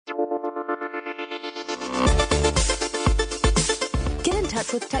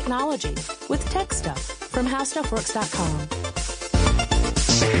Works with Technology with Tech Stuff from HowStuffWorks.com.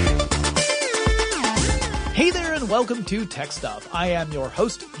 Hey there and welcome to Tech Stuff. I am your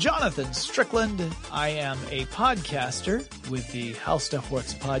host, Jonathan Strickland. I am a podcaster with the How Stuff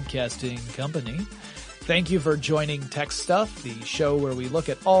Works podcasting company. Thank you for joining Tech Stuff, the show where we look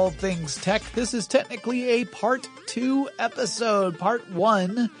at all things tech. This is technically a part 2 episode. Part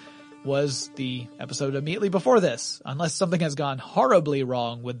 1 was the episode immediately before this, unless something has gone horribly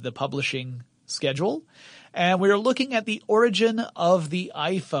wrong with the publishing schedule. And we're looking at the origin of the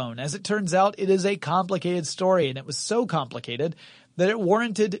iPhone. As it turns out, it is a complicated story, and it was so complicated that it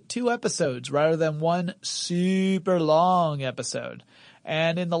warranted 2 episodes rather than one super long episode.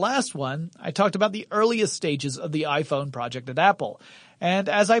 And in the last one, I talked about the earliest stages of the iPhone project at Apple. And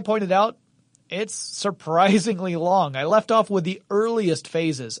as I pointed out, it's surprisingly long. I left off with the earliest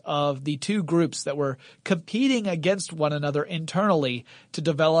phases of the 2 groups that were competing against one another internally to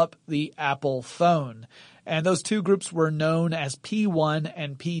develop the Apple phone. And those 2 groups were known as P1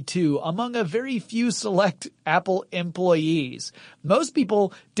 and P2 among a very few select Apple employees. Most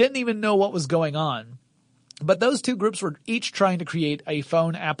people didn't even know what was going on. But those 2 groups were each trying to create a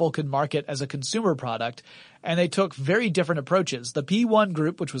phone Apple could market as a consumer product, and they took very different approaches. The P1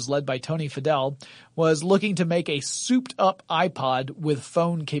 group, which was led by Tony Fadell, was looking to make a souped-up iPod with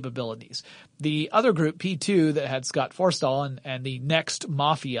phone capabilities. The other group, P2, that had Scott Forstall and the Next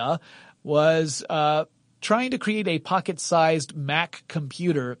Mafia, was trying to create a pocket-sized Mac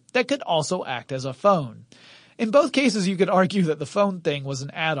computer that could also act as a phone. In both cases, you could argue that the phone thing was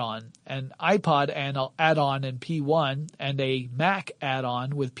an add-on, an iPod add-on in P1 and a Mac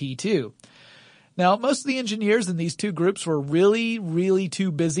add-on with P2. Now, most of the engineers in these 2 groups were really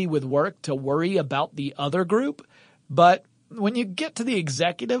too busy with work to worry about the other group, but when you get to the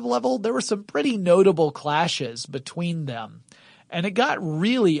executive level, there were some pretty notable clashes between them, and it got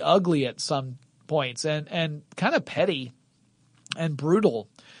really ugly at some points and kind of petty and brutal.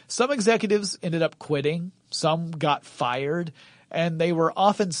 Some executives ended up quitting, some got fired, and they were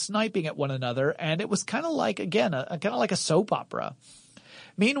often sniping at one another, and it was kind of like, again, kind of like a soap opera.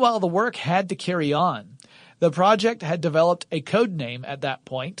 Meanwhile, the work had to carry on. The project had developed a code name at that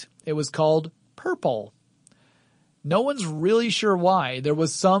point. It was called Purple. No one's really sure why. There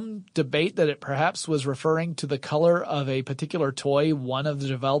was some debate that it perhaps was referring to the color of a particular toy one of the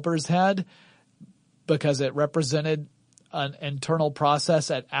developers had, because it represented an internal process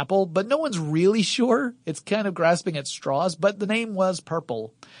at Apple, but no one's really sure. It's kind of grasping at straws, but the name was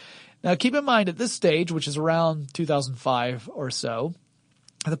Purple. Now keep in mind at this stage, which is around 2005 or so,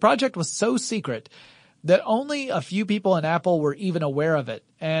 the project was so secret that only a few people in Apple were even aware of it,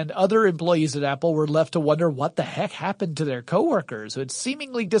 and other employees at Apple were left to wonder what the heck happened to their coworkers who had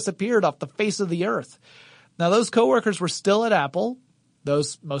seemingly disappeared off the face of the earth. Now those coworkers were still at Apple.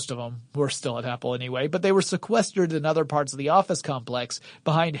 Most of them were still at Apple anyway, but they were sequestered in other parts of the office complex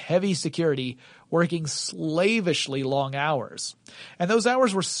behind heavy security, working slavishly long hours. And those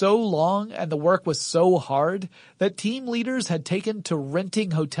hours were so long and the work was so hard that team leaders had taken to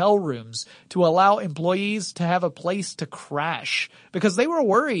renting hotel rooms to allow employees to have a place to crash, because they were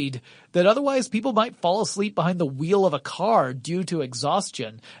worried that otherwise people might fall asleep behind the wheel of a car due to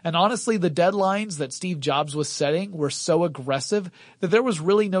exhaustion. And honestly, the deadlines that Steve Jobs was setting were so aggressive that there was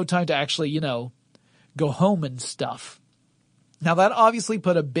really no time to actually, go home and stuff. Now that obviously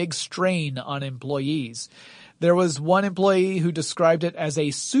put a big strain on employees. There was one employee who described it as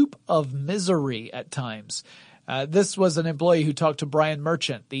a soup of misery at times. This was an employee who talked to Brian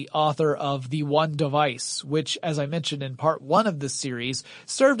Merchant, the author of The One Device, which, as I mentioned in part 1 of this series,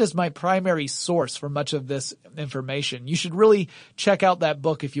 served as my primary source for much of this information. You should really check out that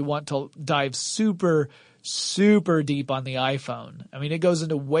book if you want to dive super deep on the iPhone. I mean, it goes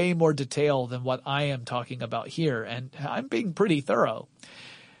into way more detail than what I am talking about here, and I'm being pretty thorough.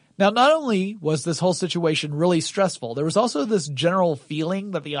 Now, not only was this whole situation really stressful, there was also this general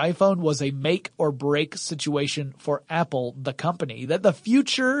feeling that the iPhone was a make or break situation for Apple, the company, that the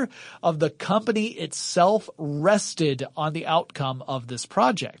future of the company itself rested on the outcome of this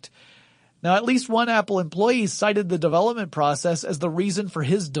project. Now, at least one Apple employee cited the development process as the reason for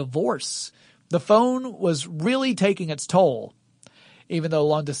his divorce. The phone was really taking its toll, even though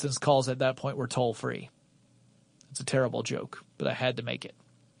long-distance calls at that point were toll-free. It's a terrible joke, but I had to make it.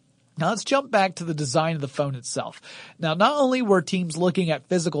 Now let's jump back to the design of the phone itself. Now, not only were teams looking at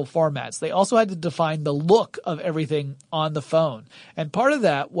physical formats, they also had to define the look of everything on the phone. And part of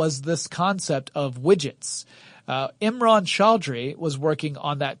that was this concept of widgets. Imran Chaudhry was working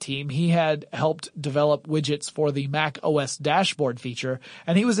on that team. He had helped develop widgets for the Mac OS dashboard feature,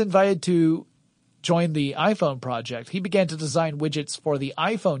 and he was invited to joined the iPhone project, he began to design widgets for the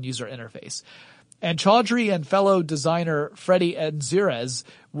iPhone user interface. And Chaudhry and fellow designer Freddie Enzirez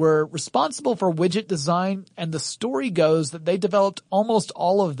were responsible for widget design, and the story goes that they developed almost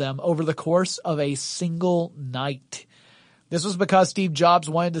all of them over the course of a single night. This was because Steve Jobs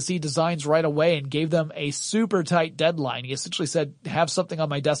wanted to see designs right away and gave them a super tight deadline. He essentially said, have something on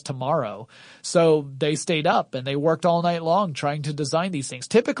my desk tomorrow. So they stayed up and they worked all night long trying to design these things.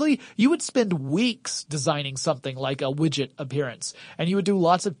 Typically, you would spend weeks designing something like a widget appearance, and you would do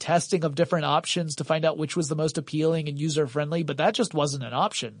lots of testing of different options to find out which was the most appealing and user-friendly, but that just wasn't an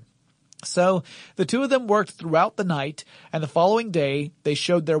option. So the two of them worked throughout the night, and the following day they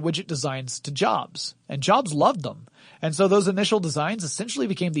showed their widget designs to Jobs, and Jobs loved them. And so those initial designs essentially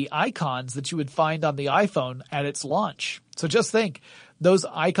became the icons that you would find on the iPhone at its launch. So just think, those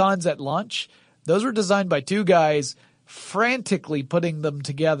icons at launch, those were designed by two guys frantically putting them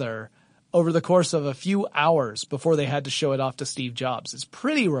together over the course of a few hours before they had to show it off to Steve Jobs. It's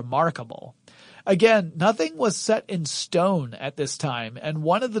pretty remarkable. Again, nothing was set in stone at this time, and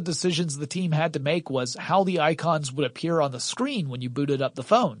one of the decisions the team had to make was how the icons would appear on the screen when you booted up the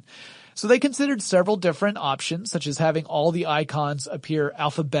phone. So they considered several different options, such as having all the icons appear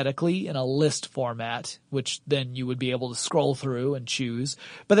alphabetically in a list format, which then you would be able to scroll through and choose.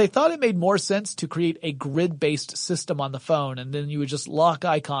 But they thought it made more sense to create a grid-based system on the phone, and then you would just lock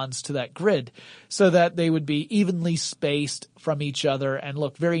icons to that grid so that they would be evenly spaced from each other and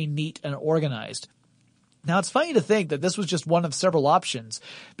look very neat and organized. Now, it's funny to think that this was just one of several options,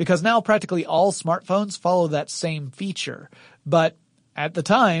 because now practically all smartphones follow that same feature. But at the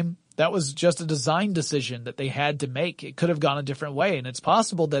time, that was just a design decision that they had to make. It could have gone a different way, and it's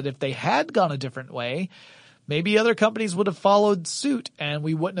possible that if they had gone a different way, maybe other companies would have followed suit, and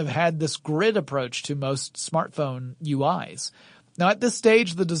we wouldn't have had this grid approach to most smartphone UIs. Now, at this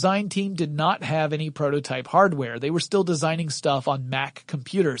stage, the design team did not have any prototype hardware. They were still designing stuff on Mac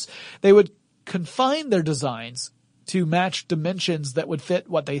computers. They would confine their designs to match dimensions that would fit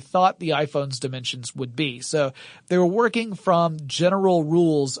what they thought the iPhone's dimensions would be. So they were working from general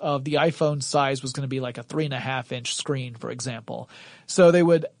rules of the iPhone size was going to be like a 3.5-inch screen, for example. So they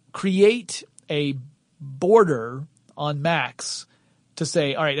would create a border on Macs to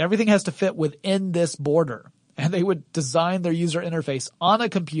say, all right, everything has to fit within this border. And they would design their user interface on a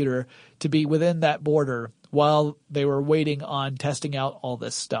computer to be within that border while they were waiting on testing out all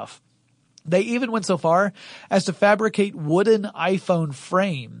this stuff. They even went so far as to fabricate wooden iPhone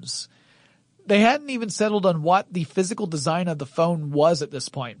frames. They hadn't even settled on what the physical design of the phone was at this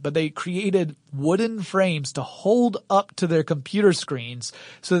point, but they created wooden frames to hold up to their computer screens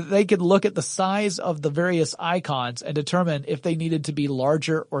so that they could look at the size of the various icons and determine if they needed to be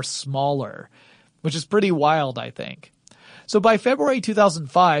larger or smaller, which is pretty wild, I think. So by February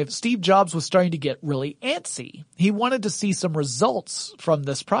 2005, Steve Jobs was starting to get really antsy. He wanted to see some results from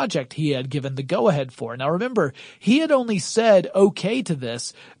this project he had given the go-ahead for. Now remember, he had only said okay to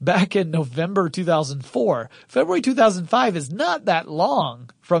this back in November 2004. February 2005 is not that long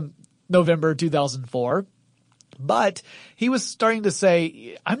from November 2004. But he was starting to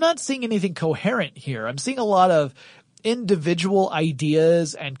say, I'm not seeing anything coherent here. I'm seeing a lot of individual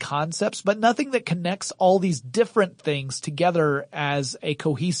ideas and concepts, but nothing that connects all these different things together as a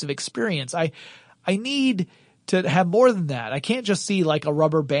cohesive experience. I need to have more than that. I can't just see like a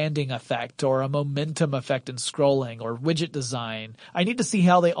rubber banding effect or a momentum effect in scrolling or widget design. I need to see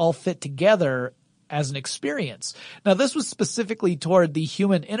how they all fit together as an experience. Now, this was specifically toward the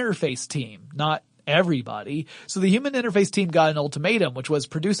human interface team, not everybody. So the human interface team got an ultimatum, which was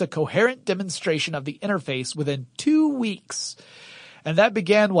produce a coherent demonstration of the interface within 2 weeks. And that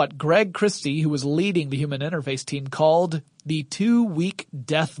began what Greg Christie, who was leading the human interface team, called the 2-week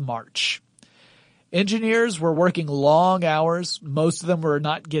death march. Engineers were working long hours. Most of them were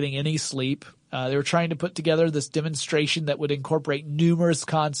not getting any sleep. They were trying to put together this demonstration that would incorporate numerous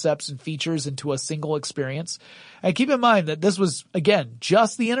concepts and features into a single experience. And keep in mind that this was, again,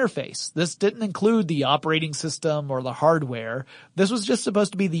 just the interface. This didn't include the operating system or the hardware. This was just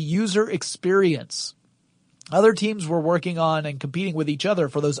supposed to be the user experience. Other teams were working on and competing with each other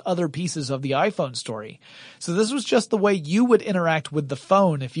for those other pieces of the iPhone story. So this was just the way you would interact with the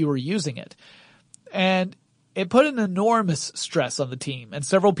phone if you were using it. And it put an enormous stress on the team, and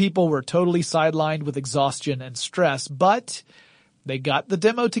several people were totally sidelined with exhaustion and stress, but they got the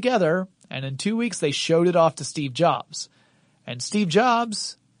demo together, and in 2 weeks they showed it off to Steve Jobs. And Steve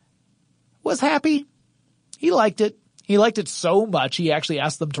Jobs was happy. He liked it. He liked it so much he actually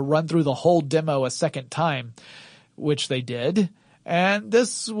asked them to run through the whole demo a second time, which they did. And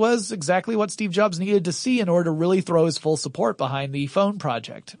this was exactly what Steve Jobs needed to see in order to really throw his full support behind the phone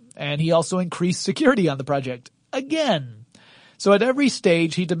project. And he also increased security on the project again. So at every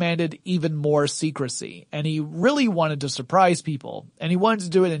stage, he demanded even more secrecy, and he really wanted to surprise people. And he wanted to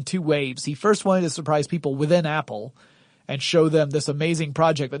do it in two waves. He first wanted to surprise people within Apple and show them this amazing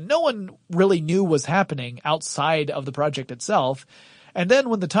project that no one really knew was happening outside of the project itself. And then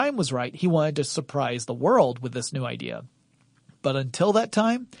when the time was right, he wanted to surprise the world with this new idea. But until that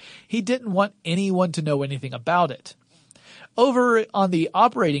time, he didn't want anyone to know anything about it. Over on the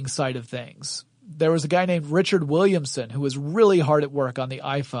operating side of things, there was a guy named Richard Williamson who was really hard at work on the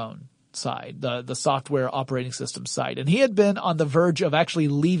iPhone side, the software operating system side. And he had been on the verge of actually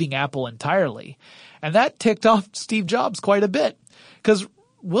leaving Apple entirely. And that ticked off Steve Jobs quite a bit because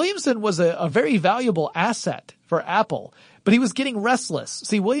Williamson was a very valuable asset for Apple, but he was getting restless.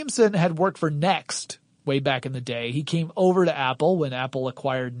 See, Williamson had worked for Next way back in the day. He came over to Apple when Apple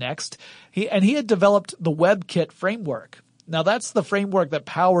acquired Next. He had developed the WebKit framework. Now that's the framework that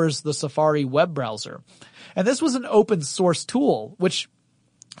powers the Safari web browser. And this was an open source tool, which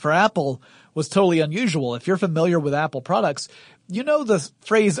for Apple was totally unusual. If you're familiar with Apple products, you know the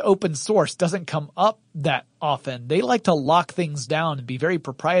phrase open source doesn't come up that often. They like to lock things down and be very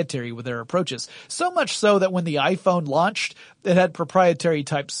proprietary with their approaches. So much so that when the iPhone launched, it had proprietary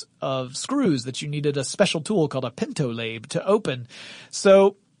types of screws that you needed a special tool called a Pinto lathe to open.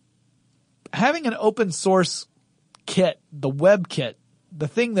 So having an open source kit, the WebKit, the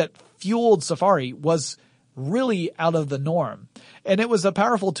thing that fueled Safari, was really out of the norm. And it was a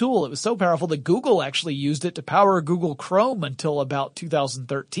powerful tool. It was so powerful that Google actually used it to power Google Chrome until about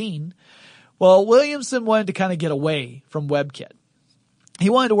 2013. Well, Williamson wanted to kind of get away from WebKit. He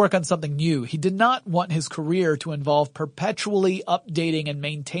wanted to work on something new. He did not want his career to involve perpetually updating and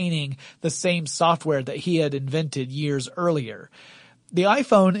maintaining the same software that he had invented years earlier. The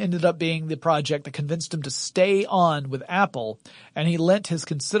iPhone ended up being the project that convinced him to stay on with Apple, and he lent his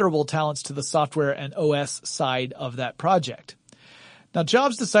considerable talents to the software and OS side of that project. Now,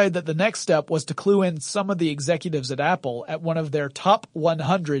 Jobs decided that the next step was to clue in some of the executives at Apple at one of their top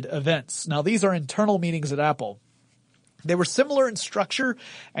 100 events. Now, these are internal meetings at Apple. They were similar in structure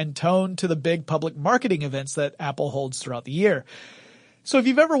and tone to the big public marketing events that Apple holds throughout the year. So if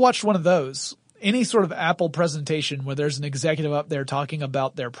you've ever watched one of those, any sort of Apple presentation where there's an executive up there talking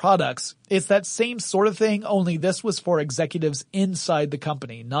about their products, it's that same sort of thing, only this was for executives inside the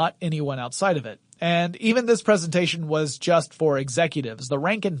company, not anyone outside of it. And even this presentation was just for executives. The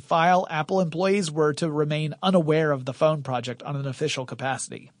rank and file Apple employees were to remain unaware of the phone project on an official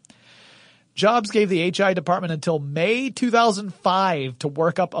capacity. Jobs gave the HI department until May 2005 to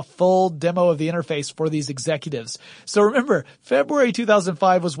work up a full demo of the interface for these executives. So remember, February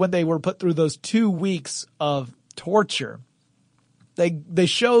 2005 was when they were put through those 2 weeks of torture. They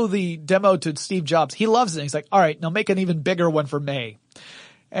show the demo to Steve Jobs. He loves it. He's like, all right, now make an even bigger one for May.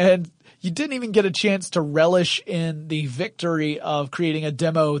 And you didn't even get a chance to relish in the victory of creating a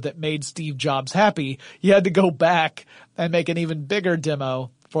demo that made Steve Jobs happy. You had to go back and make an even bigger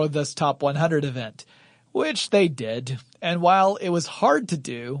demo for this top 100 event, which they did. And while it was hard to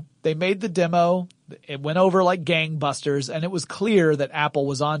do, they made the demo. It went over like gangbusters, and it was clear that Apple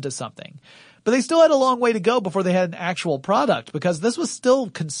was onto something. But they still had a long way to go before they had an actual product, because this was still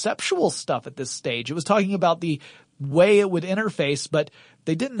conceptual stuff at this stage. It was talking about the way it would interface, but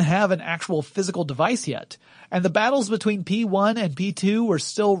they didn't have an actual physical device yet. And the battles between P1 and P2 were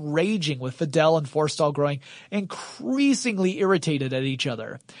still raging, with Fidel and Forstall growing increasingly irritated at each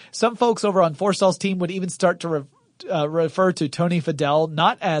other. Some folks over on Forstall's team would even start to refer to Tony Fidel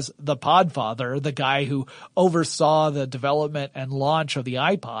not as the Podfather, the guy who oversaw the development and launch of the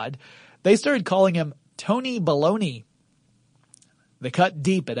iPod. They started calling him Tony Baloney. They cut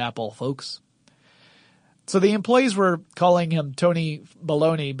deep at Apple, folks. So the employees were calling him Tony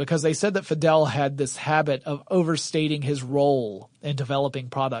Baloney because they said that Fidel had this habit of overstating his role in developing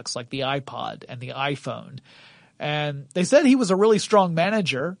products like the iPod and the iPhone. And they said he was a really strong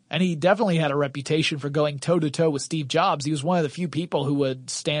manager, and he definitely had a reputation for going toe-to-toe with Steve Jobs. He was one of the few people who would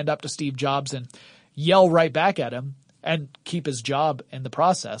stand up to Steve Jobs and yell right back at him and keep his job in the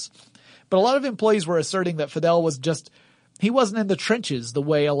process. But a lot of employees were asserting that Fidel he wasn't in the trenches the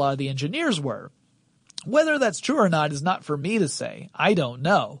way a lot of the engineers were. Whether that's true or not is not for me to say. I don't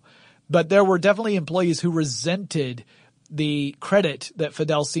know. But there were definitely employees who resented the credit that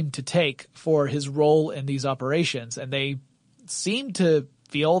Fidel seemed to take for his role in these operations, and they seemed to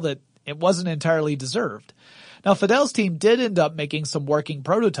feel that it wasn't entirely deserved. Now, Fidel's team did end up making some working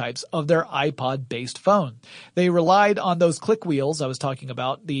prototypes of their iPod-based phone. They relied on those click wheels I was talking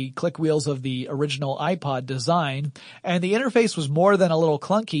about, the click wheels of the original iPod design, and the interface was more than a little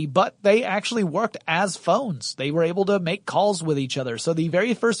clunky, but they actually worked as phones. They were able to make calls with each other. So the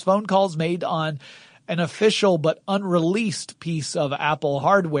very first phone calls made on an official but unreleased piece of Apple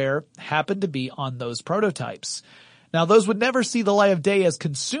hardware happened to be on those prototypes. Now, those would never see the light of day as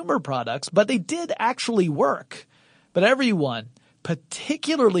consumer products, but they did actually work. But everyone,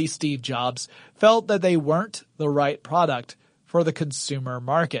 particularly Steve Jobs, felt that they weren't the right product for the consumer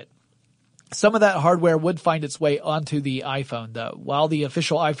market. Some of that hardware would find its way onto the iPhone, though. While the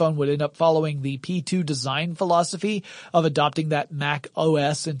official iPhone would end up following the P2 design philosophy of adopting that Mac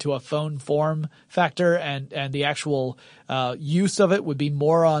OS into a phone form factor, and the actual use of it would be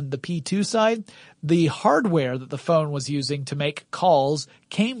more on the P2 side, the hardware that the phone was using to make calls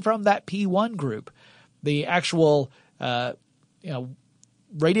came from that P1 group. The actual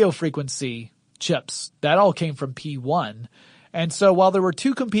radio frequency chips, that all came from P1. And so while there were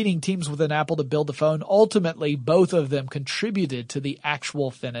two competing teams within Apple to build the phone, ultimately both of them contributed to the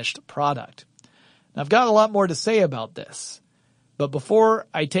actual finished product. Now, I've got a lot more to say about this, but before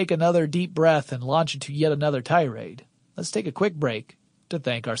I take another deep breath and launch into yet another tirade, let's take a quick break to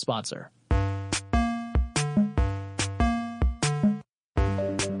thank our sponsor.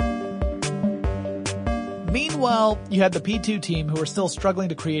 Meanwhile, you had the P2 team who were still struggling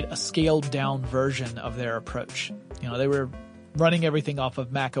to create a scaled down version of their approach. They were running everything off of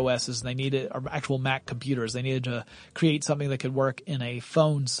Mac OSs, and they needed, or actual Mac computers. They needed to create something that could work in a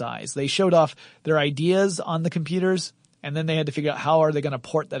phone size. They showed off their ideas on the computers, and then they had to figure out how are they going to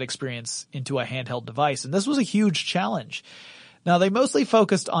port that experience into a handheld device. And this was a huge challenge. Now, they mostly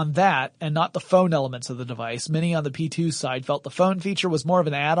focused on that and not the phone elements of the device. Many on the P2 side felt the phone feature was more of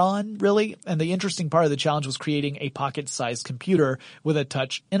an add-on, really, and the interesting part of the challenge was creating a pocket-sized computer with a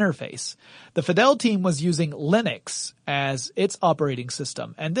touch interface. The Fidel team was using Linux as its operating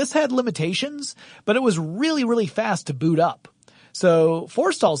system, and this had limitations, but it was really, really fast to boot up. So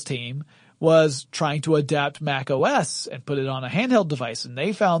Forstall's team was trying to adapt Mac OS and put it on a handheld device, and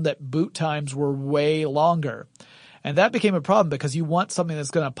they found that boot times were way longer. And that became a problem because you want something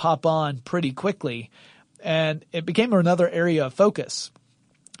that's going to pop on pretty quickly. And it became another area of focus.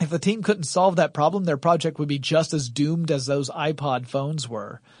 If the team couldn't solve that problem, their project would be just as doomed as those iPod phones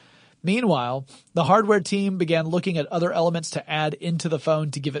were. Meanwhile, the hardware team began looking at other elements to add into the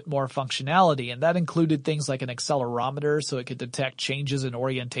phone to give it more functionality, and that included things like an accelerometer so it could detect changes in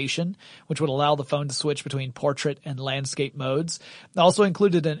orientation, which would allow the phone to switch between portrait and landscape modes. It also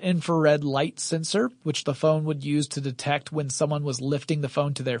included an infrared light sensor, which the phone would use to detect when someone was lifting the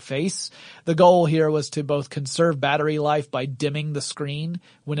phone to their face. The goal here was to both conserve battery life by dimming the screen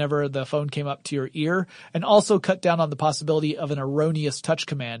whenever the phone came up to your ear, and also cut down on the possibility of an erroneous touch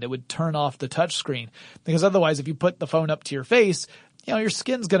command. It would turn off the touch screen, because otherwise if you put the phone up to your face, your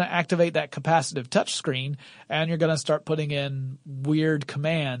skin's going to activate that capacitive touch screen and you're going to start putting in weird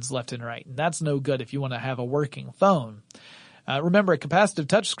commands left and right. And that's no good if you want to have a working phone. Remember, capacitive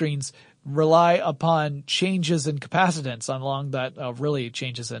touch screens rely upon changes in capacitance along that, really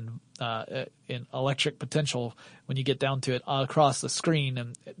changes in electric potential when you get down to it across the screen,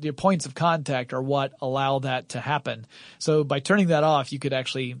 and the points of contact are what allow that to happen. So by turning that off, you could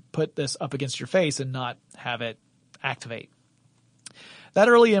actually put this up against your face and not have it activate. That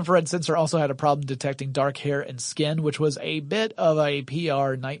early infrared sensor also had a problem detecting dark hair and skin, which was a bit of a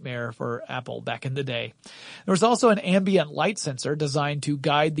PR nightmare for Apple back in the day. There was also an ambient light sensor designed to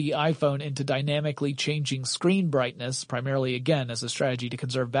guide the iPhone into dynamically changing screen brightness, primarily, again, as a strategy to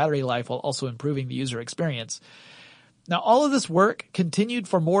conserve battery life while also improving the user experience. Now, all of this work continued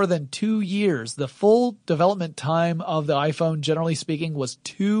for more than 2 years. The full development time of the iPhone, generally speaking, was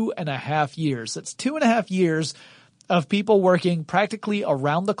 2.5 years. That's 2.5 years of people working practically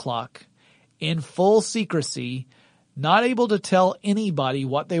around the clock in full secrecy, not able to tell anybody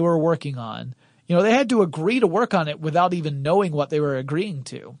what they were working on. They had to agree to work on it without even knowing what they were agreeing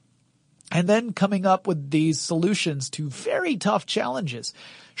to. And then coming up with these solutions to very tough challenges,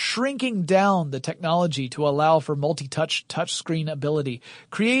 shrinking down the technology to allow for multi-touch touchscreen ability,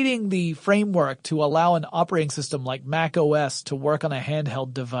 creating the framework to allow an operating system like Mac OS to work on a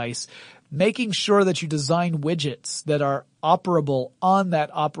handheld device, making sure that you design widgets that are operable on that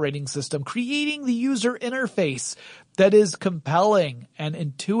operating system, creating the user interface that is compelling and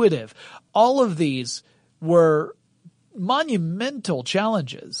intuitive. All of these were monumental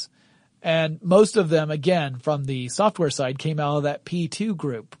challenges. And most of them, again, from the software side, came out of that P2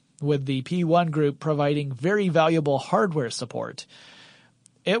 group, with the P1 group providing very valuable hardware support.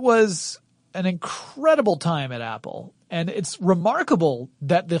 It was an incredible time at Apple. And it's remarkable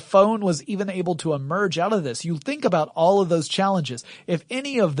that the phone was even able to emerge out of this. You think about all of those challenges. If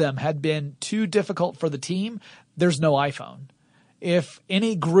any of them had been too difficult for the team, there's no iPhone. If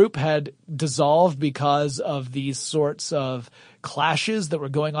any group had dissolved because of these sorts of clashes that were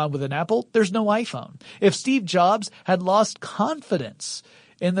going on within Apple, there's no iPhone. If Steve Jobs had lost confidence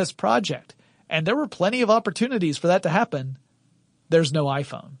in this project, and there were plenty of opportunities for that to happen, there's no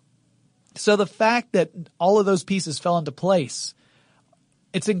iPhone. So the fact that all of those pieces fell into place,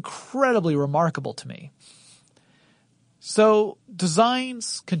 it's incredibly remarkable to me. So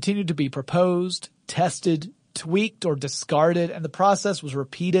designs continued to be proposed, tested, tweaked, or discarded, and the process was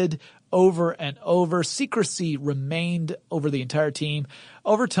repeated over and over. Secrecy remained over the entire team.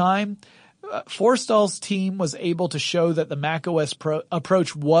 Over time, Forstall's team was able to show that the macOS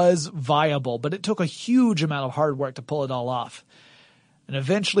approach was viable, but it took a huge amount of hard work to pull it all off. And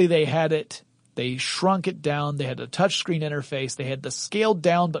eventually they shrunk it down. They had a touchscreen interface. They had the scaled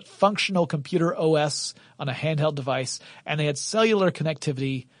down but functional computer OS on a handheld device. And they had cellular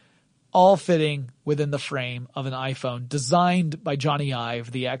connectivity, all fitting within the frame of an iPhone designed by Johnny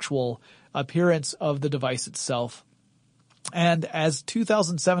Ive, the actual appearance of the device itself. And as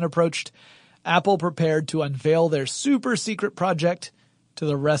 2007 approached, Apple prepared to unveil their super secret project to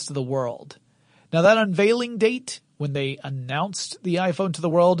the rest of the world. Now that unveiling date, when they announced the iPhone to the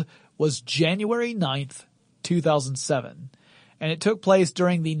world, was January 9th, 2007. And it took place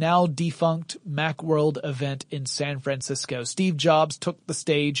during the now defunct Macworld event in San Francisco. Steve Jobs took the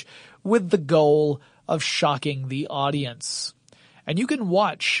stage with the goal of shocking the audience. And you can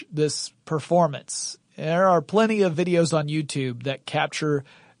watch this performance. There are plenty of videos on YouTube that capture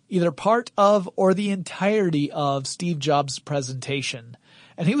either part of or the entirety of Steve Jobs' presentation.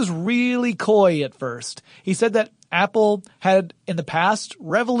 And he was really coy at first. He said that Apple had in the past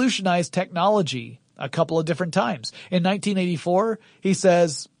revolutionized technology a couple of different times. In 1984, he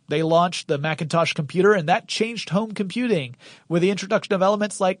says they launched the Macintosh computer, and that changed home computing with the introduction of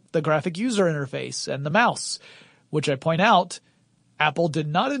elements like the graphic user interface and the mouse, which I point out, Apple did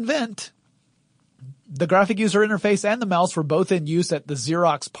not invent. The graphic user interface and the mouse were both in use at the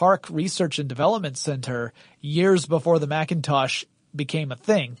Xerox PARC Research and Development Center years before the Macintosh became a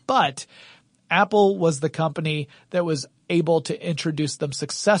thing. But Apple was the company that was able to introduce them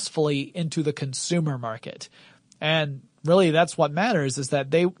successfully into the consumer market. And really that's what matters, is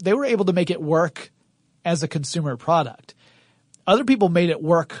that they were able to make it work as a consumer product. Other people made it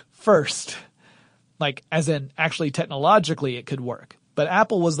work first, like as in actually technologically it could work. But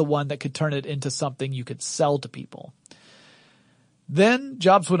Apple was the one that could turn it into something you could sell to people. Then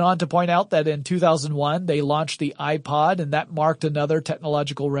Jobs went on to point out that in 2001, they launched the iPod, and that marked another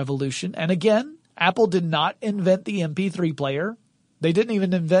technological revolution. And again, Apple did not invent the MP3 player. They didn't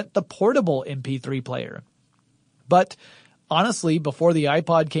even invent the portable MP3 player. But honestly, before the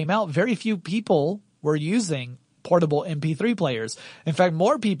iPod came out, very few people were using portable MP3 players. In fact,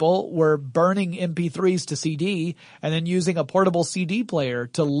 more people were burning MP3s to CD and then using a portable CD player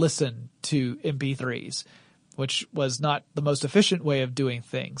to listen to MP3s, which was not the most efficient way of doing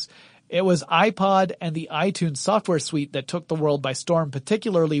things. It was iPod and the iTunes software suite that took the world by storm,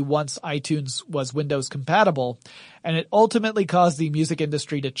 particularly once iTunes was Windows compatible, and it ultimately caused the music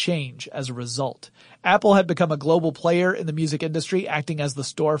industry to change as a result. Apple had become a global player in the music industry, acting as the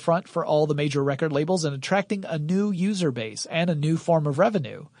storefront for all the major record labels and attracting a new user base and a new form of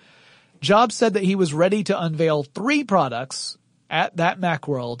revenue. Jobs said that he was ready to unveil 3 products at that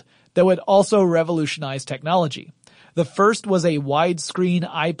Macworld that would also revolutionize technology. The first was a widescreen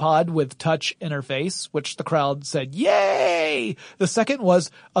iPod with touch interface, which the crowd said, yay! The second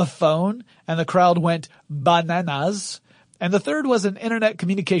was a phone, and the crowd went bananas. And the third was an internet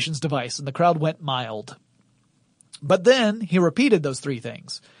communications device, and the crowd went mild. But then he repeated those 3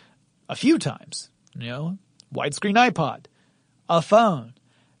 things a few times. Widescreen iPod, a phone,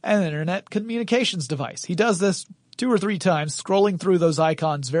 and an internet communications device. He does this 2 or 3 times, scrolling through those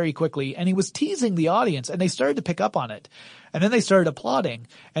icons very quickly, and he was teasing the audience, and they started to pick up on it. And then they started applauding,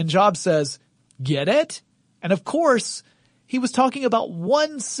 and Jobs says, get it? And of course, he was talking about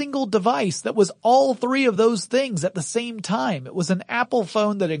one single device that was all 3 of those things at the same time. It was an Apple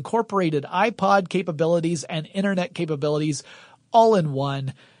phone that incorporated iPod capabilities and internet capabilities all in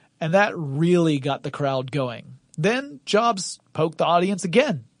one, and that really got the crowd going. Then Jobs poked the audience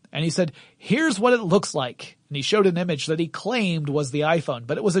again, and he said, here's what it looks like. And he showed an image that he claimed was the iPhone,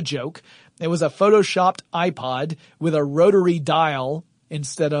 but it was a joke. It was a photoshopped iPod with a rotary dial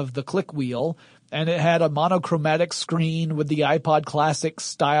instead of the click wheel. And it had a monochromatic screen with the iPod Classic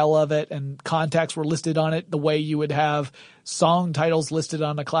style of it, and contacts were listed on it the way you would have song titles listed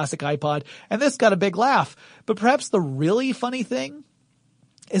on a classic iPod. And this got a big laugh. But perhaps the really funny thing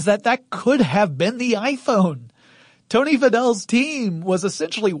is that could have been the iPhone. Tony Fadell's team was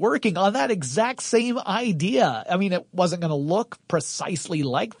essentially working on that exact same idea. I mean, it wasn't going to look precisely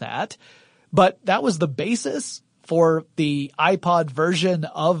like that, but that was the basis for the iPod version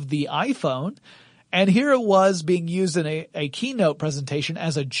of the iPhone. And here it was being used in a keynote presentation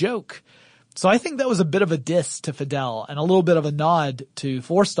as a joke. So I think that was a bit of a diss to Fadell and a little bit of a nod to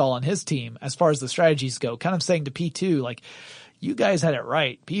Forstall and his team as far as the strategies go, kind of saying to P2, like, you guys had it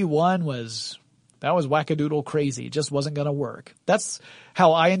right. P1 was wackadoodle crazy. It just wasn't going to work. That's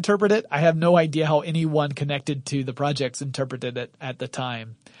how I interpret it. I have no idea how anyone connected to the projects interpreted it at the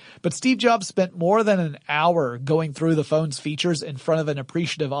time. But Steve Jobs spent more than an hour going through the phone's features in front of an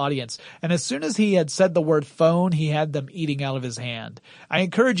appreciative audience. And as soon as he had said the word phone, he had them eating out of his hand. I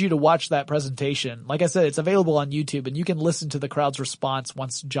encourage you to watch that presentation. Like I said, it's available on YouTube, and you can listen to the crowd's response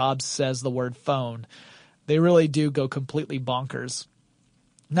once Jobs says the word phone. They really do go completely bonkers.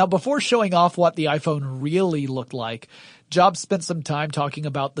 Now, before showing off what the iPhone really looked like, Jobs spent some time talking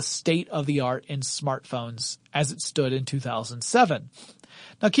about the state of the art in smartphones as it stood in 2007.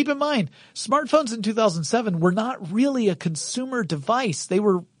 Now, keep in mind, smartphones in 2007 were not really a consumer device. They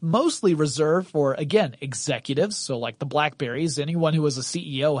were mostly reserved for, again, executives. So like the BlackBerries, anyone who was a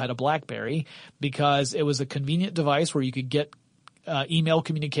CEO had a BlackBerry because it was a convenient device where you could get email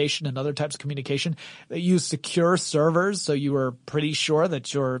communication and other types of communication. They used secure servers, so you were pretty sure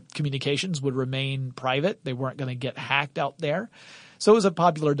that your communications would remain private. They weren't going to get hacked out there. So it was a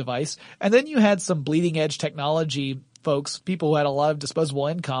popular device. And then you had some bleeding edge technology folks, people who had a lot of disposable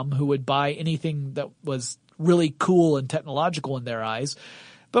income who would buy anything that was really cool and technological in their eyes.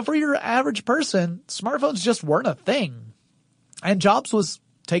 But for your average person, smartphones just weren't a thing. And Jobs was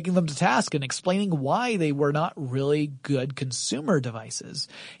taking them to task and explaining why they were not really good consumer devices.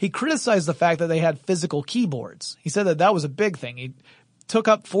 He criticized the fact that they had physical keyboards. He said that was a big thing. He took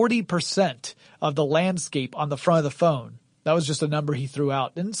up 40% of the landscape on the front of the phone. That was just a number he threw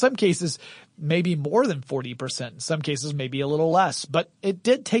out. In some cases, maybe more than 40%. In some cases, maybe a little less. But it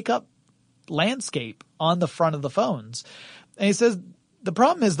did take up landscape on the front of the phones. And he says the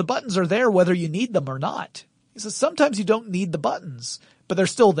problem is the buttons are there whether you need them or not. He says sometimes you don't need the buttons, but they're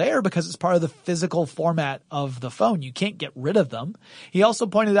still there because it's part of the physical format of the phone. You can't get rid of them. He also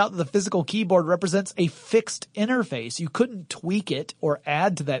pointed out that the physical keyboard represents a fixed interface. You couldn't tweak it or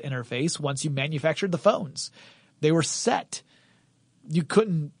add to that interface once you manufactured the phones. They were set. You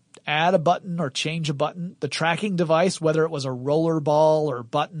couldn't add a button or change a button. The tracking device, whether it was a roller ball or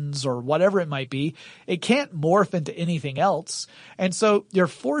buttons or whatever it might be, it can't morph into anything else. And so you're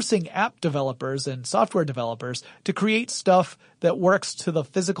forcing app developers and software developers to create stuff that works to the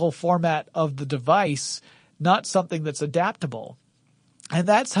physical format of the device, not something that's adaptable. And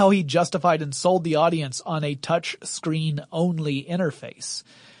that's how he justified and sold the audience on a touch screen only interface.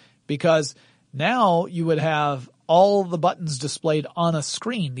 Because now you would have all the buttons displayed on a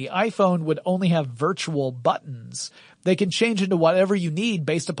screen. The iPhone would only have virtual buttons. They can change into whatever you need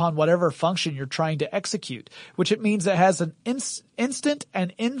based upon whatever function you're trying to execute, which it means it has an instant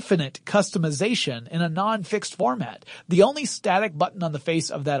and infinite customization in a non-fixed format. The only static button on the face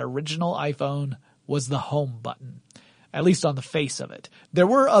of that original iPhone was the home button, at least on the face of it. There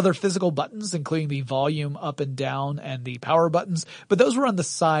were other physical buttons, including the volume up and down and the power buttons, but those were on the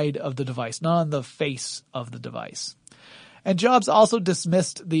side of the device, not on the face of the device. And Jobs also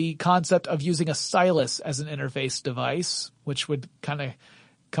dismissed the concept of using a stylus as an interface device, which would kind of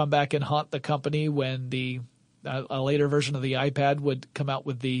come back and haunt the company when a later version of the iPad would come out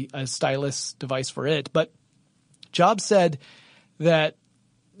with the stylus device for it. But Jobs said that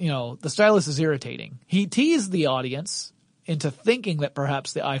the stylus is irritating. He teased the audience into thinking that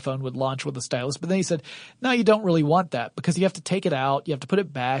perhaps the iPhone would launch with a stylus, but then he said, no, you don't really want that because you have to take it out. You have to put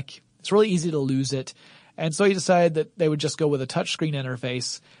it back. It's really easy to lose it. And so he decided that they would just go with a touchscreen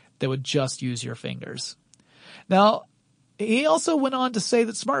interface that would just use your fingers. Now, he also went on to say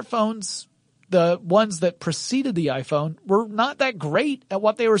that smartphones, the ones that preceded the iPhone, were not that great at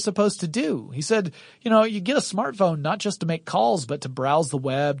what they were supposed to do. He said, you get a smartphone not just to make calls, but to browse the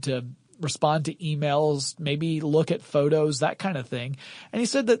web, to respond to emails, maybe look at photos, that kind of thing. And he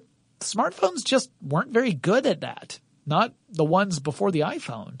said that smartphones just weren't very good at that, not the ones before the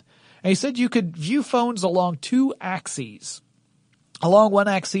iPhone. And he said you could view phones along two axes. Along one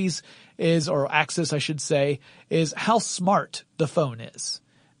axis is how smart the phone is.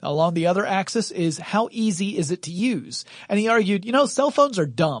 Along the other axis is how easy is it to use? And he argued, cell phones are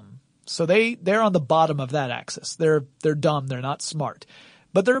dumb. So they're on the bottom of that axis. They're dumb. They're not smart.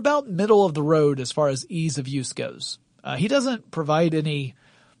 But they're about middle of the road as far as ease of use goes. He doesn't provide any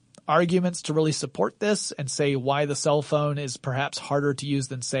arguments to really support this and say why the cell phone is perhaps harder to use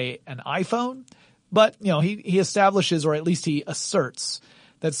than, say, an iPhone. But, he establishes, or at least he asserts,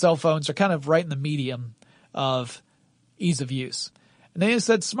 that cell phones are kind of right in the medium of ease of use. And then he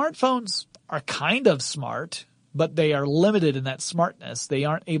said smartphones are kind of smart, but they are limited in that smartness. They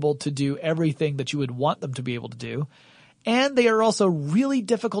aren't able to do everything that you would want them to be able to do. And they are also really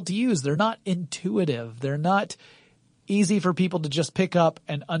difficult to use. They're not intuitive. They're not easy for people to just pick up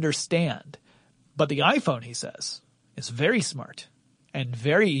and understand. But the iPhone, he says, is very smart and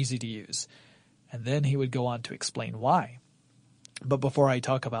very easy to use. And then he would go on to explain why. But before I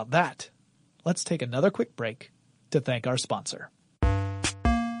talk about that, let's take another quick break to thank our sponsor.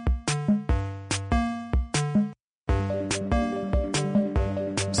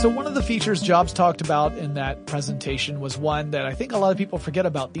 So one of the features Jobs talked about in that presentation was one that I think a lot of people forget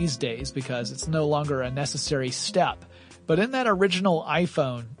about these days because it's no longer a necessary step. But in that original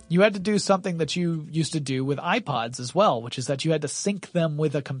iPhone, you had to do something that you used to do with iPods as well, which is that you had to sync them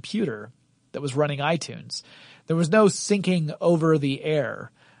with a computer that was running iTunes. There was no syncing over the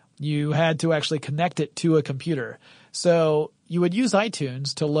air. You had to actually connect it to a computer. So you would use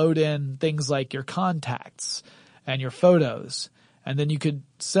iTunes to load in things like your contacts and your photos. And then you could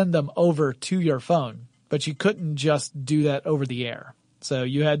send them over to your phone, but you couldn't just do that over the air. So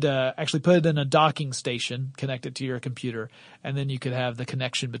you had to actually put it in a docking station, connect it to your computer, and then you could have the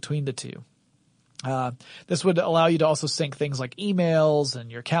connection between the two. This would allow you to also sync things like emails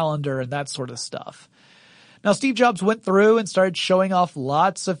and your calendar and that sort of stuff. Now, Steve Jobs went through and started showing off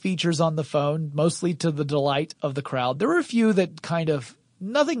lots of features on the phone, mostly to the delight of the crowd. There were a few that kind of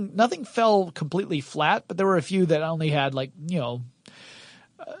nothing fell completely flat, but there were a few that only had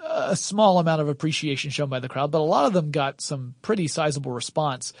a small amount of appreciation shown by the crowd, but a lot of them got some pretty sizable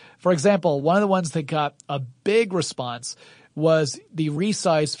response. For example, one of the ones that got a big response was the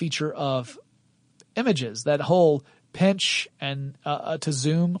resize feature of images, that whole pinch and to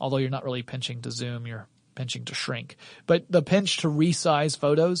zoom, although you're not really pinching to zoom, you're pinching to shrink. But the pinch to resize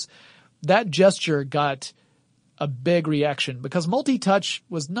photos, that gesture got a big reaction because multi-touch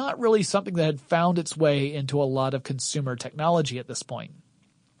was not really something that had found its way into a lot of consumer technology at this point.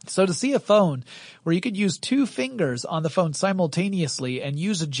 So to see a phone where you could use two fingers on the phone simultaneously and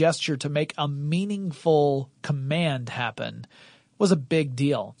use a gesture to make a meaningful command happen was a big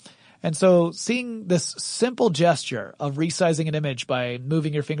deal. And so seeing this simple gesture of resizing an image by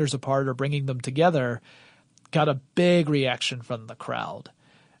moving your fingers apart or bringing them together got a big reaction from the crowd.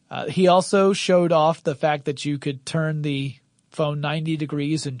 He also showed off the fact that you could turn the phone 90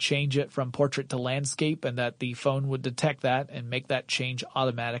 degrees and change it from portrait to landscape, and that the phone would detect that and make that change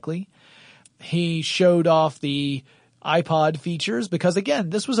automatically. He showed off the iPod features because, again,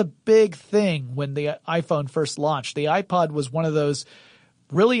 this was a big thing when the iPhone first launched. The iPod was one of those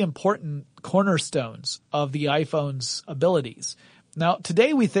really important cornerstones of the iPhone's abilities. Now,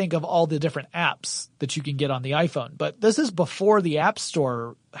 today we think of all the different apps that you can get on the iPhone, but this is before the App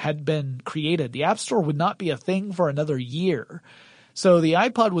Store had been created. The App Store would not be a thing for another year. So the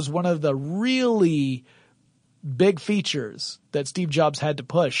iPod was one of the really big features that Steve Jobs had to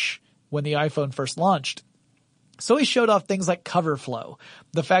push when the iPhone first launched. So he showed off things like cover flow,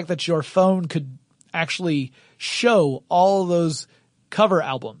 the fact that your phone could actually show all those cover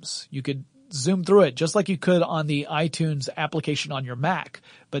albums. You could zoom through it just like you could on the iTunes application on your Mac,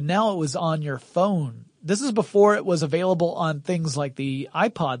 but now it was on your phone. This is before it was available on things like the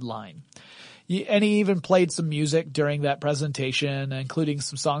iPod line. And he even played some music during that presentation, including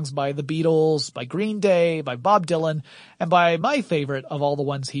some songs by the Beatles, by Green Day, by Bob Dylan, and by my favorite of all the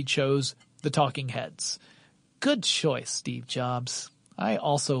ones he chose, the Talking Heads. Good choice, Steve Jobs. I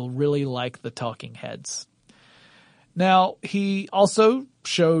also really like the Talking Heads. Now, he also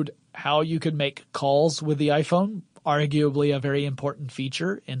showed how you could make calls with the iPhone, arguably a very important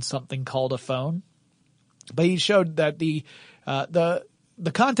feature in something called a phone. But he showed that the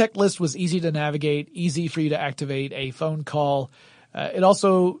contact list was easy to navigate, easy for you to activate a phone call. It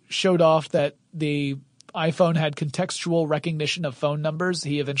also showed off that the iPhone had contextual recognition of phone numbers.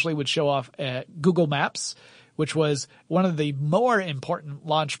 He eventually would show off Google Maps, which was one of the more important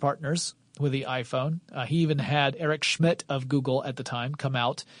launch partners with the iPhone. He even had Eric Schmidt of Google at the time come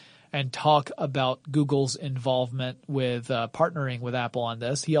out and talk about Google's involvement with partnering with Apple on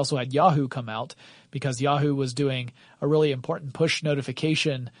this. He also had Yahoo come out because Yahoo was doing a really important push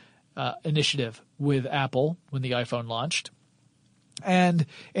notification initiative with Apple when the iPhone launched. And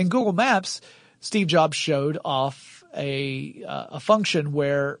in Google Maps, Steve Jobs showed off a function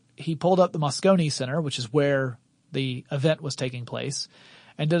where he pulled up the Moscone Center, which is where the event was taking place,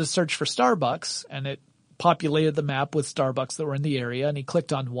 and did a search for Starbucks, and it populated the map with Starbucks that were in the area, and he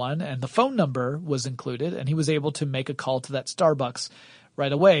clicked on one, and the phone number was included, and he was able to make a call to that Starbucks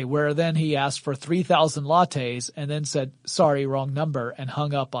right away, where then he asked for 3,000 lattes and then said, sorry, wrong number, and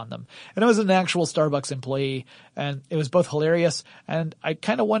hung up on them. And it was an actual Starbucks employee, and it was both hilarious, and I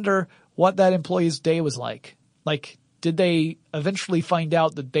kind of wonder what that employee's day was like. Like, did they eventually find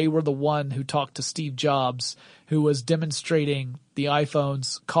out that they were the one who talked to Steve Jobs, who was demonstrating the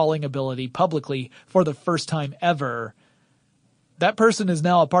iPhone's calling ability publicly for the first time ever? That person is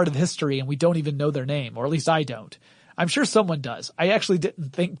now a part of history, and we don't even know their name, or at least I don't. I'm sure someone does. I actually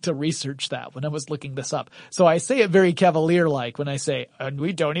didn't think to research that when I was looking this up. So I say it very cavalier-like when I say, and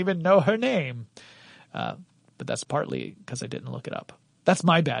we don't even know her name. But that's partly because I didn't look it up. That's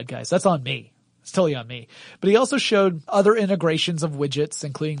my bad, guys. That's on me. It's totally on me. But he also showed other integrations of widgets,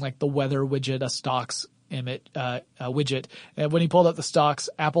 including like the weather widget, a stocks widget. And when he pulled up the stocks,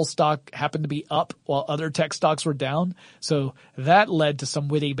 Apple stock happened to be up while other tech stocks were down. So that led to some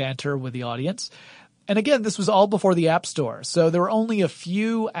witty banter with the audience. And again, this was all before the App Store. So there were only a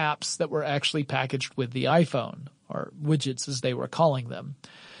few apps that were actually packaged with the iPhone, or widgets as they were calling them.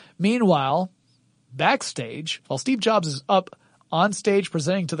 Meanwhile, backstage, while Steve Jobs is up on stage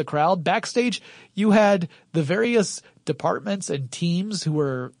presenting to the crowd, backstage you had the various departments and teams who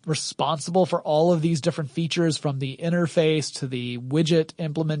were responsible for all of these different features, from the interface to the widget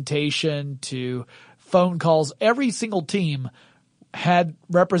implementation to phone calls. Every single team had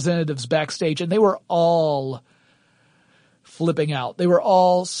representatives backstage, and they were all flipping out. They were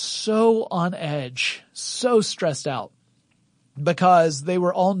all so on edge, so stressed out, because they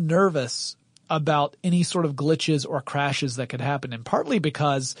were all nervous about any sort of glitches or crashes that could happen. And partly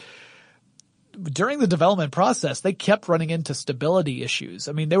because during the development process, they kept running into stability issues.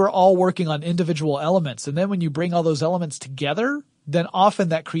 I mean, they were all working on individual elements. And then when you bring all those elements together, then often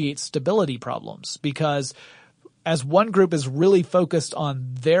that creates stability problems, because as one group is really focused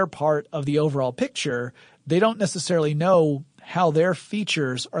on their part of the overall picture, they don't necessarily know how their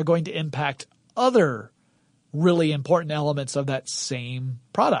features are going to impact other really important elements of that same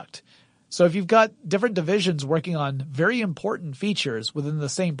product. So if you've got different divisions working on very important features within the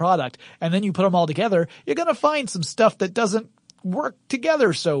same product, and then you put them all together, you're going to find some stuff that doesn't work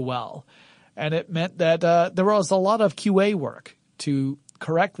together so well. And it meant that there was a lot of QA work to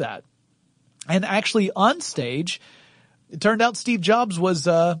correct that. And actually on stage, it turned out Steve Jobs was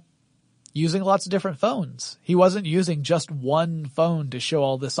using lots of different phones. He wasn't using just one phone to show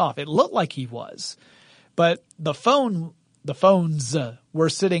all this off. It looked like he was. But the phones were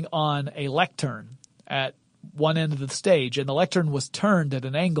sitting on a lectern at one end of the stage, and the lectern was turned at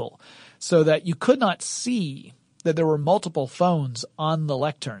an angle so that you could not see that there were multiple phones on the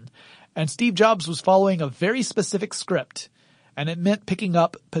lectern. And Steve Jobs was following a very specific script, and it meant picking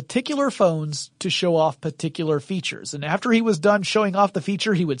up particular phones to show off particular features. And after he was done showing off the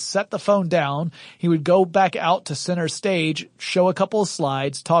feature, he would set the phone down. He would go back out to center stage, show a couple of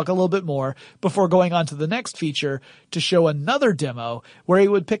slides, talk a little bit more before going on to the next feature to show another demo where he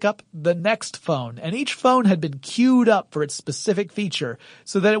would pick up the next phone. And each phone had been queued up for its specific feature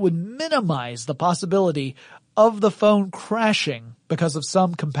so that it would minimize the possibility of the phone crashing because of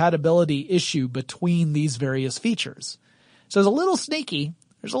some compatibility issue between these various features. So it's a little sneaky.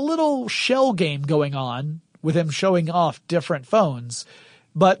 There's a little shell game going on with him showing off different phones,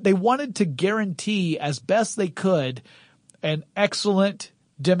 but they wanted to guarantee as best they could an excellent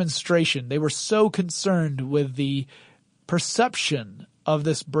demonstration. They were so concerned with the perception of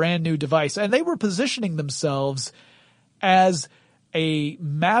this brand new device, and they were positioning themselves as a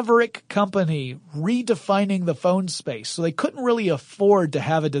maverick company redefining the phone space. So they couldn't really afford to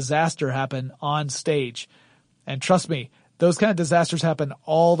have a disaster happen on stage. And trust me, those kind of disasters happen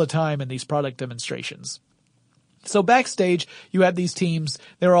all the time in these product demonstrations. So backstage, you had these teams.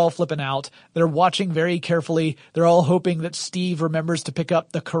 They're all flipping out. They're watching very carefully. They're all hoping that Steve remembers to pick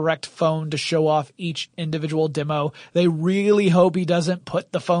up the correct phone to show off each individual demo. They really hope he doesn't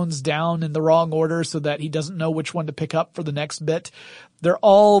put the phones down in the wrong order so that he doesn't know which one to pick up for the next bit. They're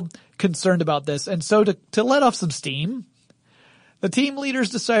all concerned about this. And so to let off some steam, the team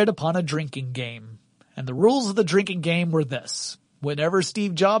leaders decided upon a drinking game. And the rules of the drinking game were this. Whenever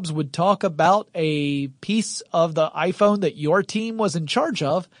Steve Jobs would talk about a piece of the iPhone that your team was in charge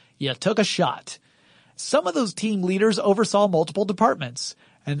of, you took a shot. Some of those team leaders oversaw multiple departments,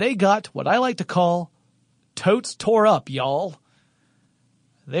 and they got what I like to call totes tore up, y'all.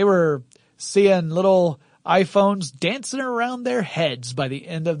 They were seeing little iPhones dancing around their heads by the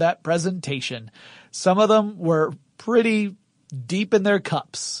end of that presentation. Some of them were pretty deep in their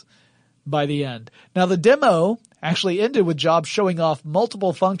cups by the end. Now, the demo actually ended with Jobs showing off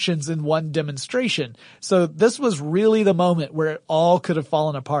multiple functions in one demonstration. So this was really the moment where it all could have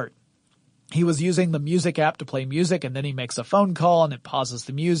fallen apart. He was using the music app to play music, and then he makes a phone call and it pauses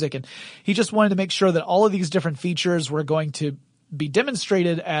the music. And he just wanted to make sure that all of these different features were going to be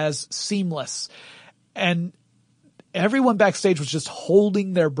demonstrated as seamless. And everyone backstage was just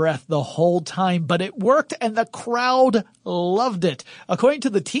holding their breath the whole time, but it worked and the crowd loved it. According to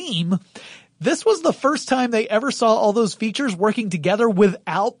the team, this was the first time they ever saw all those features working together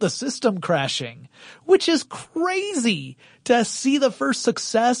without the system crashing, which is crazy to see the first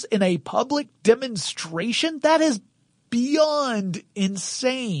success in a public demonstration. That is beyond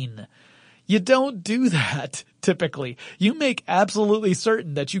insane. You don't do that typically. You make absolutely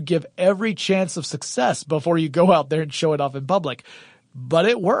certain that you give every chance of success before you go out there and show it off in public. But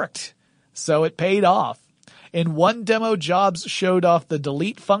it worked, so it paid off. In one demo, Jobs showed off the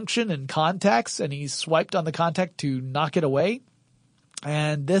delete function in contacts, and he swiped on the contact to knock it away.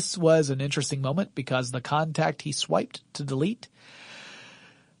 And this was an interesting moment because the contact he swiped to delete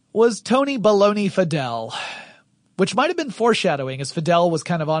was Tony Baloney Fidel, which might have been foreshadowing as Fidel was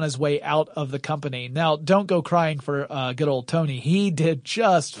kind of on his way out of the company. Now, don't go crying for good old Tony. He did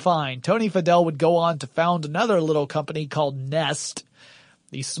just fine. Tony Fidel would go on to found another little company called Nest,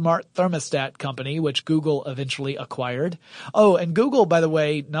 the smart thermostat company, which Google eventually acquired. Oh, and Google, by the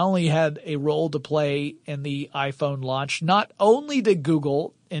way, not only had a role to play in the iPhone launch, not only did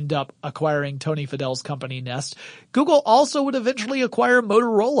Google end up acquiring Tony Fidel's company Nest, Google also would eventually acquire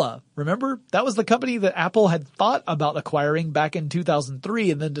Motorola. Remember? That was the company that Apple had thought about acquiring back in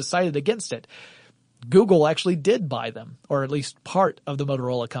 2003 and then decided against it. Google actually did buy them, or at least part of the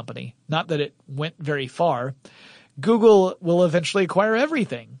Motorola company. Not that it went very far. Google will eventually acquire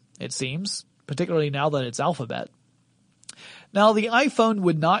everything, it seems, particularly now that it's Alphabet. Now, the iPhone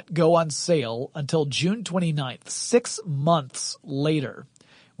would not go on sale until June 29th, 6 months later,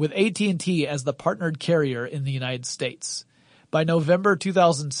 with AT&T as the partnered carrier in the United States. By November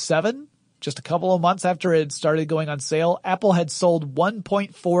 2007, just a couple of months after it had started going on sale, Apple had sold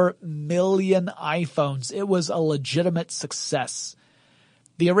 1.4 million iPhones. It was a legitimate success.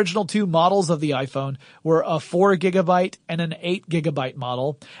 The original two models of the iPhone were a 4 gigabyte and an 8 gigabyte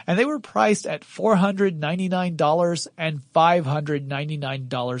model, and they were priced at $499 and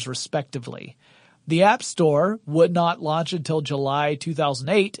 $599 respectively. The App Store would not launch until July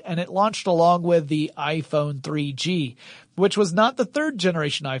 2008, and it launched along with the iPhone 3G, which was not the third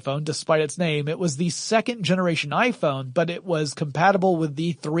generation iPhone despite its name. It was the second generation iPhone, but it was compatible with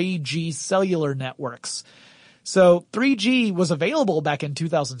the 3G cellular networks. So 3G was available back in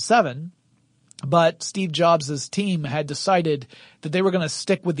 2007, but Steve Jobs' team had decided that they were going to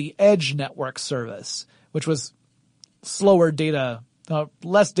stick with the Edge network service, which was slower data,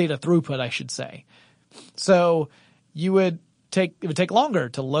 less data throughput, I should say. So it would take longer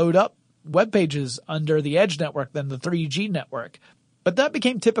to load up web pages under the Edge network than the 3G network. But that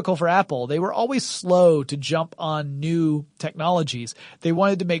became typical for Apple. They were always slow to jump on new technologies. They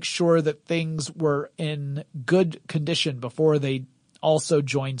wanted to make sure that things were in good condition before they also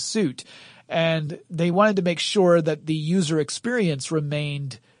joined suit. And they wanted to make sure that the user experience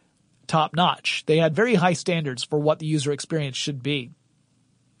remained top-notch. They had very high standards for what the user experience should be.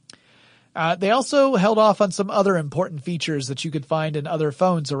 They also held off on some other important features that you could find in other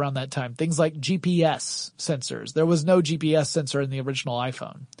phones around that time. Things like GPS sensors. There was no GPS sensor in the original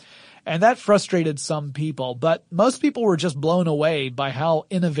iPhone. And that frustrated some people, but most people were just blown away by how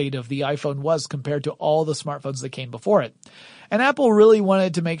innovative the iPhone was compared to all the smartphones that came before it. And Apple really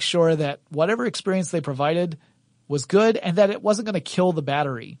wanted to make sure that whatever experience they provided was good and that it wasn't going to kill the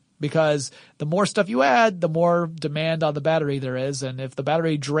battery. Because the more stuff you add, the more demand on the battery there is. And if the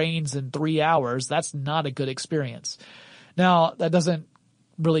battery drains in 3 hours, that's not a good experience. Now, that doesn't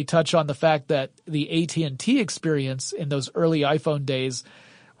really touch on the fact that the AT&T experience in those early iPhone days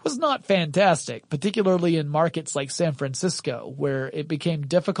was not fantastic, particularly in markets like San Francisco, where it became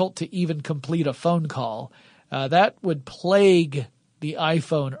difficult to even complete a phone call. That would plague the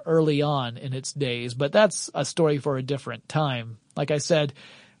iPhone early on in its days, but that's a story for a different time. Like I said,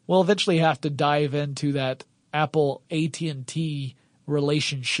 we'll eventually have to dive into that Apple AT&T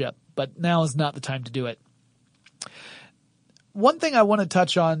relationship, but now is not the time to do it. One thing I want to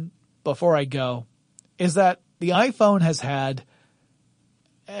touch on before I go is that the iPhone has had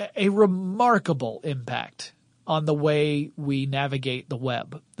a remarkable impact on the way we navigate the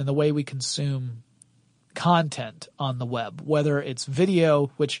web and the way we consume content on the web, whether it's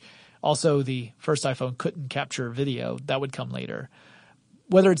video, which Also, the first iPhone couldn't capture video. That would come later.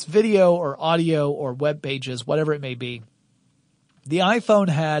 Whether it's video or audio or web pages, whatever it may be, the iPhone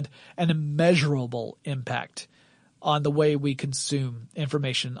had an immeasurable impact on the way we consume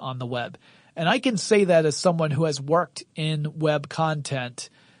information on the web. And I can say that as someone who has worked in web content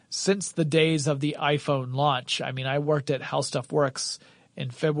since the days of the iPhone launch. I mean, I worked at How Stuff Works in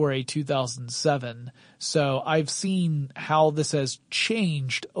February 2007, so I've seen how this has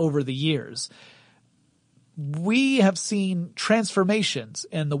changed over the years. We have seen transformations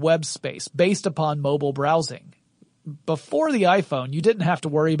in the web space based upon mobile browsing. Before the iPhone, you didn't have to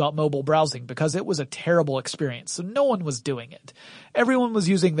worry about mobile browsing because it was a terrible experience, so no one was doing it. Everyone was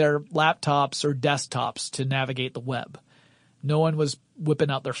using their laptops or desktops to navigate the web. No one was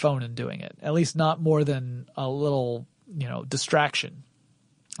whipping out their phone and doing it, at least not more than a little, distraction.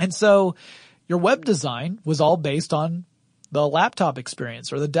 And so your web design was all based on the laptop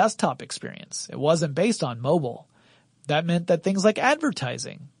experience or the desktop experience. It wasn't based on mobile. That meant that things like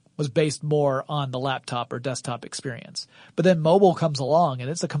advertising was based more on the laptop or desktop experience. But then mobile comes along and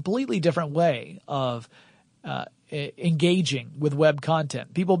it's a completely different way of engaging with web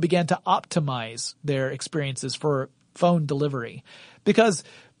content. People began to optimize their experiences for phone delivery because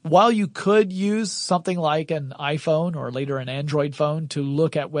while you could use something like an iPhone or later an Android phone to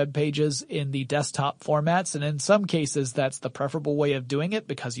look at web pages in the desktop formats, and in some cases that's the preferable way of doing it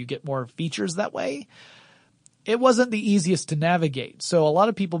because you get more features that way, it wasn't the easiest to navigate. So a lot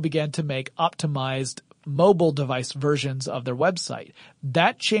of people began to make optimized mobile device versions of their website.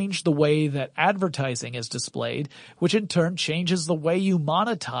 That changed the way that advertising is displayed, which in turn changes the way you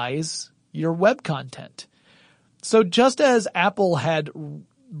monetize your web content. So just as Apple had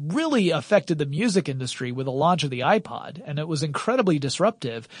really affected the music industry with the launch of the iPod, and it was incredibly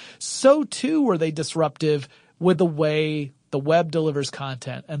disruptive, so too were they disruptive with the way the web delivers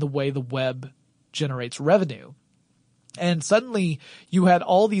content and the way the web generates revenue. And suddenly you had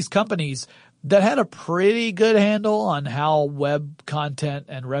all these companies that had a pretty good handle on how web content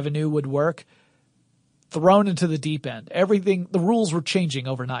and revenue would work thrown into the deep end. The rules were changing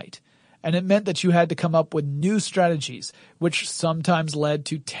overnight. And it meant that you had to come up with new strategies, which sometimes led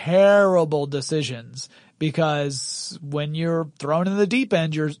to terrible decisions because when you're thrown in the deep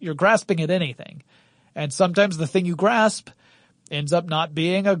end, you're grasping at anything. And sometimes the thing you grasp ends up not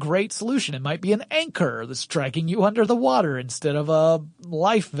being a great solution. It might be an anchor that's dragging you under the water instead of a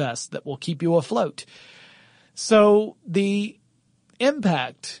life vest that will keep you afloat. So the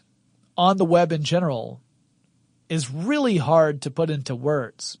impact on the web in general is really hard to put into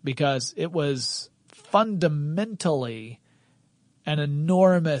words because it was fundamentally an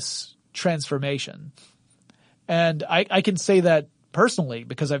enormous transformation. And I can say that personally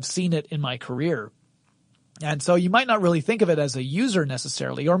because I've seen it in my career. And so you might not really think of it as a user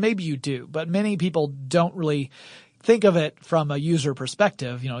necessarily, or maybe you do, but many people don't really think of it from a user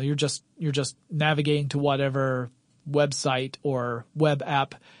perspective. You're just navigating to whatever website or web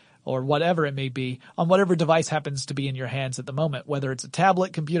app or whatever it may be on whatever device happens to be in your hands at the moment, whether it's a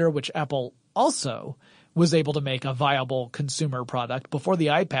tablet computer, which Apple also was able to make a viable consumer product. Before the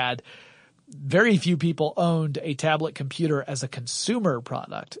iPad, very few people owned a tablet computer as a consumer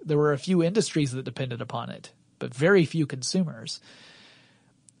product. There were a few industries that depended upon it, but very few consumers.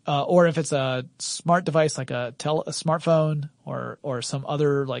 Or if it's a smart device like a smartphone or some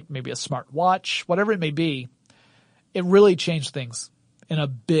other, like maybe a smart watch, whatever it may be, it really changed things in a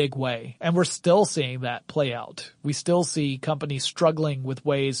big way. And we're still seeing that play out. We still see companies struggling with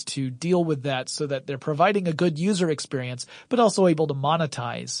ways to deal with that so that they're providing a good user experience, but also able to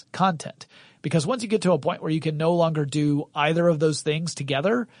monetize content. Because once you get to a point where you can no longer do either of those things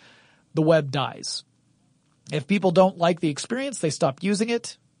together, the web dies. If people don't like the experience, they stop using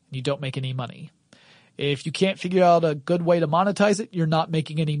it, and you don't make any money. If you can't figure out a good way to monetize it, you're not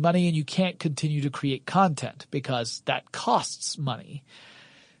making any money and you can't continue to create content because that costs money.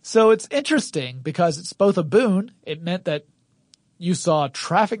 So it's interesting because it's both a boon. It meant that you saw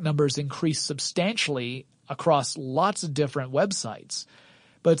traffic numbers increase substantially across lots of different websites.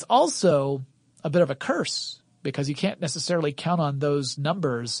 But it's also a bit of a curse because you can't necessarily count on those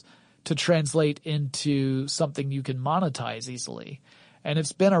numbers to translate into something you can monetize easily. And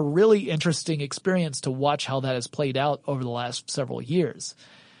it's been a really interesting experience to watch how that has played out over the last several years.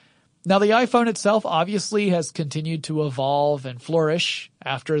 Now, the iPhone itself obviously has continued to evolve and flourish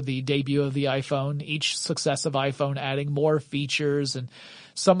after the debut of the iPhone, each successive iPhone adding more features and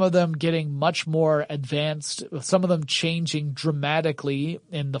some of them getting much more advanced, some of them changing dramatically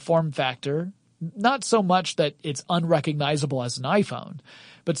in the form factor. Not so much that it's unrecognizable as an iPhone,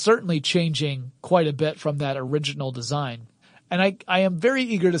 but certainly changing quite a bit from that original design. And I am very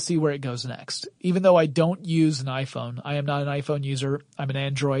eager to see where it goes next. Even though I don't use an iPhone, I am not an iPhone user. I'm an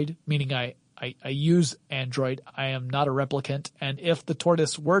Android, meaning I use Android. I am not a replicant. And if the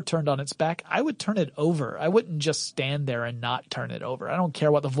tortoise were turned on its back, I would turn it over. I wouldn't just stand there and not turn it over. I don't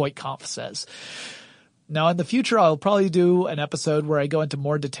care what the Voight-Kampff says. Now, in the future, I'll probably do an episode where I go into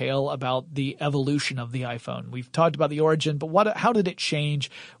more detail about the evolution of the iPhone. We've talked about the origin, but how did it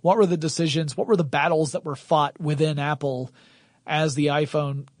change? What were the decisions? What were the battles that were fought within Apple as the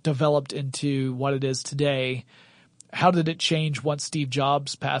iPhone developed into what it is today? How did it change once Steve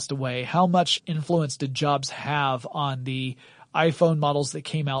Jobs passed away? How much influence did Jobs have on the iPhone models that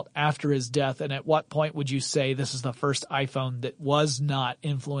came out after his death? And at what point would you say this is the first iPhone that was not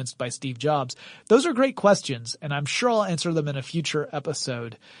influenced by Steve Jobs? Those are great questions, and I'm sure I'll answer them in a future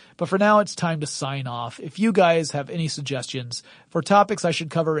episode. But for now, it's time to sign off. If you guys have any suggestions for topics I should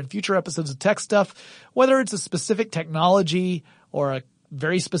cover in future episodes of Tech Stuff, whether it's a specific technology or a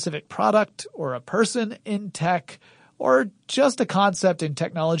very specific product or a person in tech or just a concept in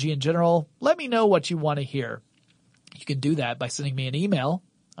technology in general, let me know what you want to hear. You can do that by sending me an email.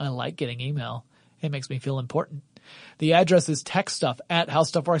 I like getting email. It makes me feel important. The address is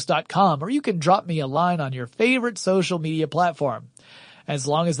techstuff@howstuffworks.com, or you can drop me a line on your favorite social media platform, as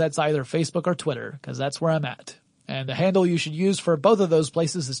long as that's either Facebook or Twitter, because that's where I'm at. And the handle you should use for both of those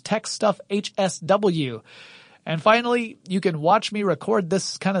places is techstuffhsw. And finally, you can watch me record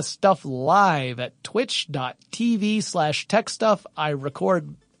this kind of stuff live at twitch.tv/techstuff. I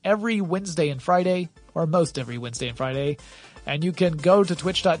record every Wednesday and Friday, or most every Wednesday and Friday. And you can go to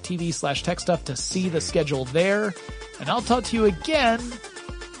twitch.tv/techstuff to see the schedule there. And I'll talk to you again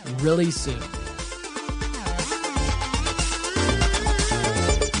really soon.